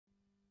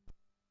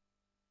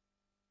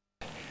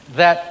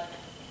that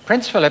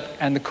Prince Philip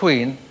and the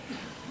Queen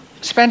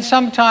spent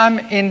some time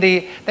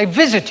they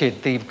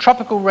visited the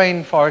tropical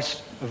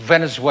rainforest of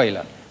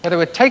Venezuela, where they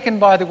were taken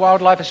by the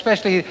wildlife,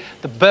 especially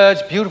the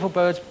birds, beautiful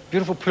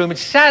plumage.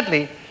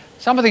 Sadly,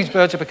 some of these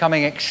birds are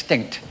becoming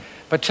extinct.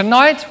 But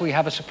tonight we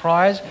have a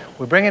surprise.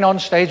 We're bringing on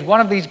stage one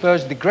of these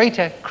birds, the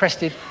greater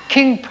crested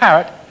king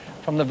parrot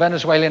from the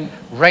Venezuelan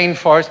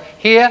rainforest.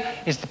 Here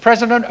is the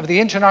president of the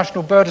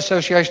International Bird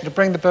Association to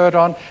bring the bird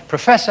on,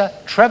 Professor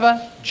Trevor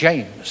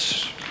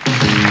James.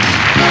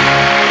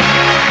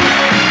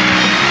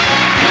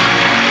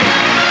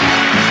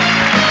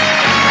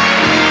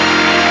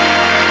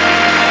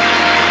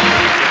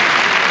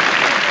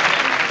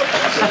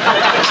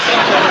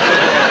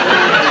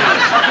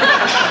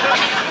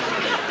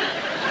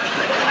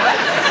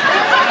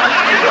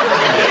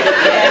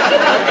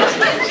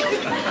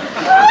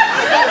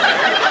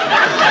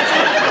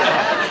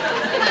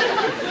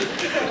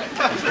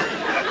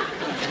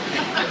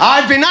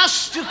 I've been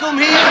asked to come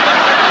here.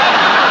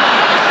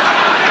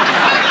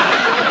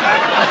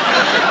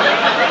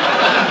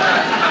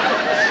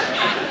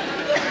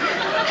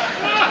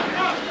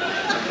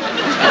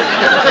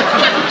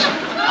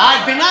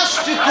 I've been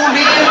asked to come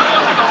here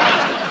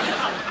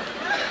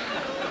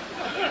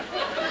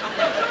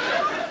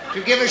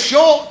to give a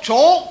short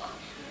talk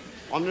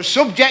on the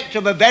subject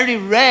of a very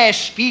rare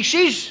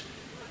species,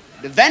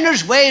 the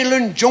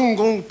Venezuelan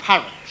jungle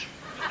parrot.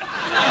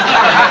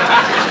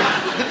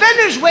 The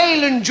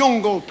Venezuelan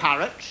jungle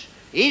parrot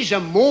is a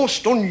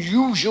most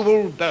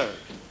unusual bird.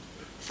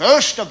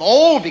 First of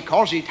all,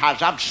 because it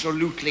has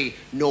absolutely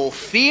no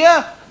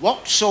fear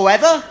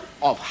whatsoever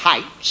of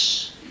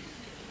heights.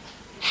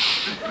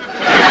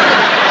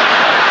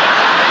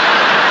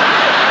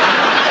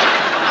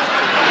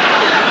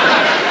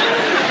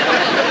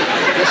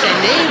 This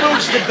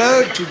enables the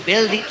bird to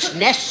build its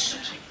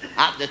nest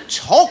at the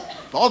top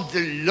of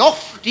the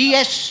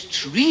loftiest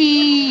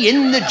tree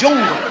in the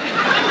jungle,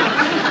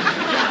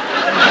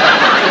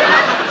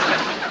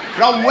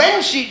 from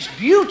whence its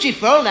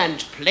beautiful and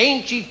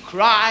plaintive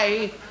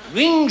cry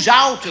rings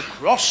out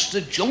across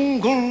the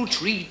jungle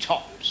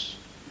treetops.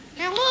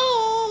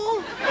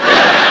 Hello!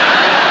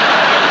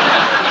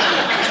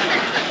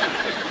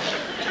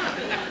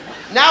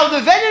 Now,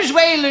 the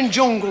Venezuelan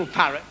jungle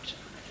parrot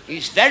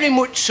is very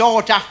much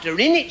sought after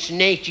in its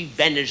native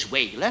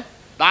Venezuela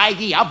by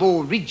the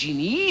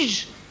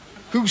Aborigines,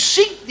 who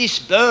seek this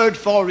bird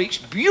for its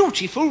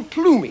beautiful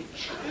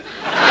plumage,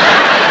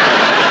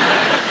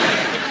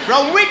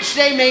 from which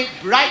they make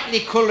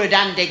brightly coloured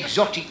and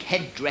exotic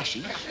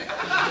headdresses,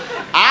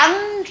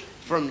 and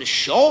from the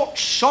short,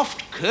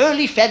 soft,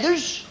 curly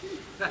feathers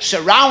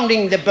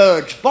surrounding the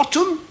bird's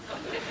bottom,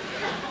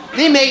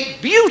 they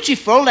make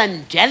beautiful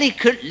and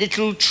delicate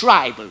little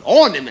tribal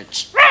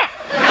ornaments.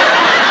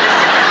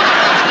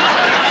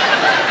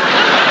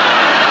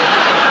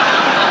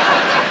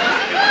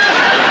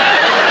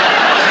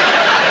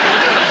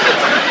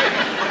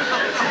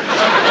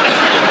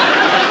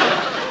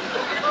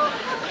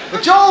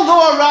 But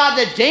although a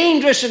rather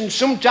dangerous and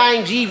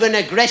sometimes even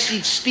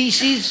aggressive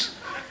species,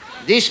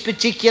 this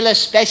particular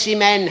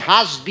specimen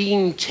has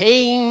been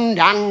tamed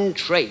and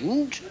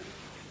trained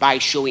by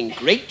showing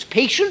great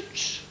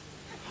patience,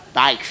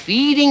 by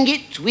feeding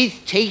it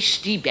with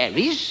tasty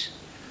berries,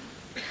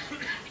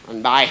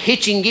 and by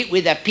hitting it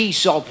with a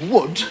piece of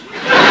wood.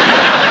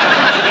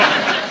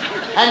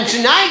 And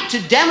tonight,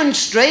 to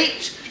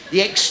demonstrate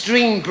the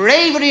extreme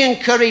bravery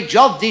and courage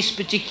of this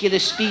particular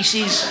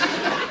species,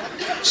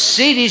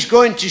 Sid is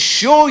going to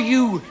show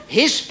you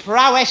his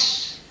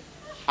prowess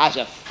as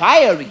a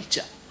fire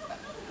eater.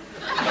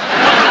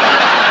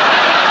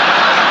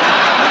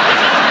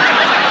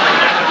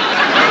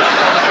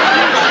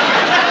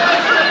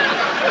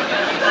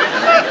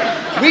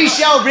 We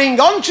shall bring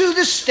onto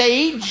the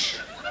stage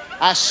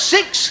a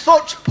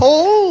 6-foot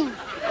pole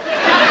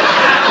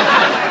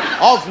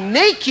of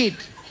naked,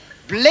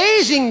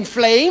 blazing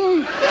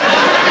flame,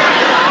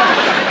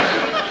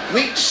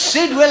 which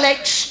Sid will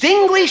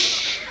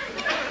extinguish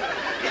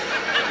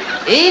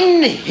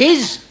in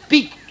his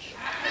beak.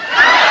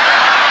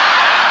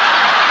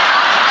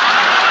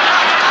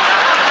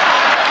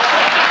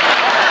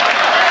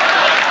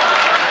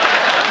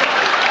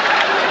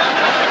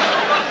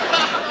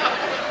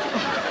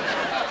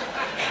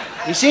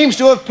 He seems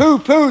to have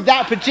pooh-poohed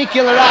that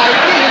particular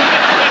idea.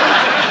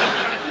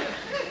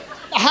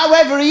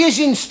 However, he is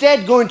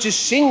instead going to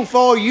sing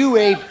for you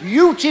a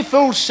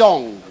beautiful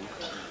song.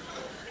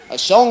 A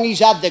song he's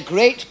had the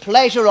great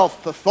pleasure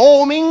of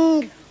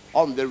performing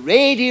on the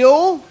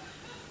radio,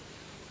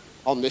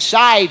 on the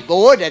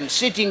sideboard, and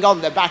sitting on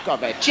the back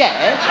of a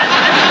chair.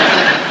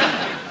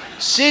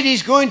 Sid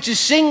is going to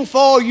sing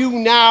for you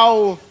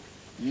now,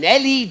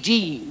 Nellie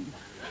Dean.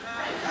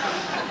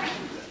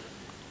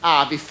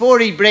 Before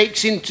he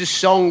breaks into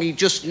song, he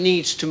just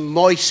needs to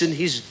moisten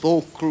his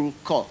vocal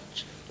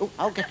cords. Oh,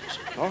 I'll get it.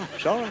 All right,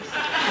 it's all right.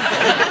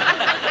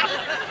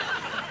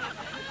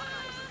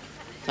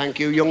 Thank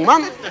you, young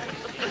man.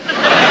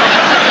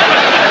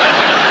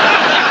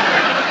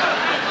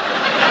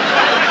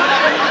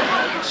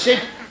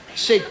 Sid,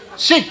 Sid,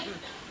 Sid!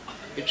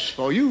 It's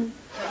for you.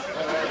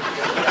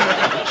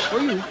 It's for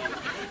you.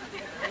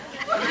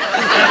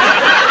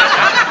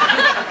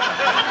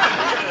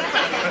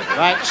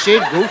 Right,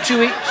 Sid, go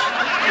to it.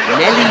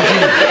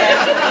 Melody.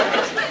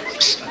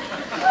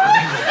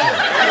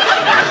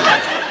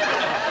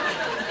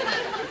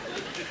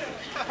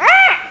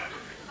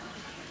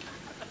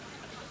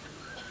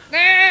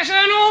 There's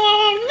an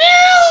old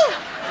mill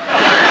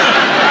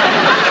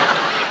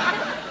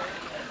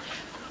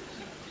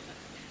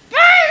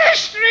by the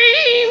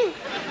stream.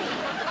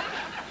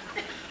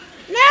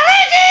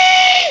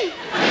 Melody!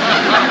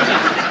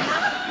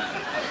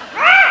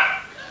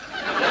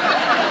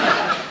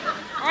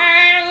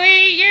 Where we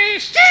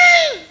used to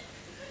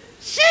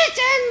sit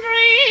and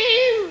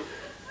dream.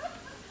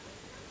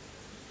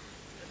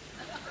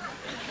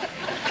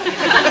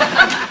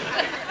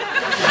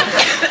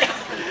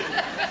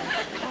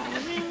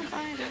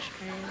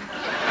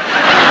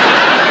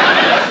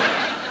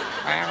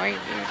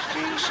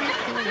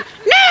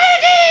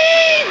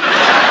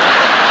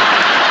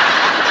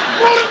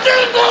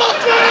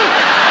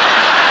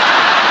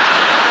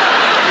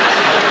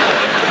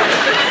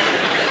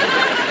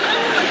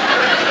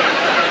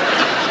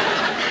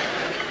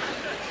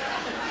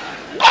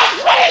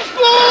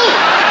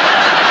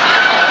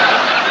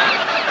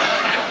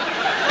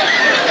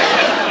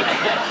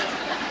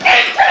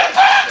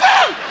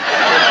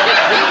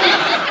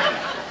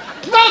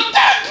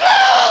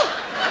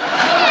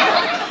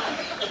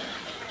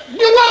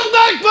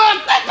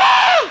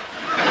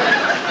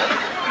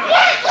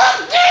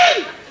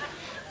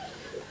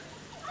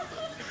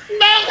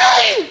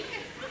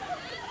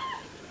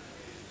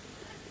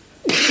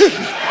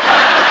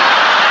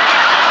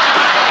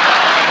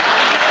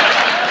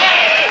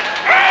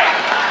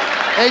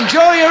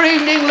 Enjoy your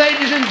evening,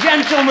 ladies and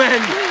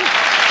gentlemen.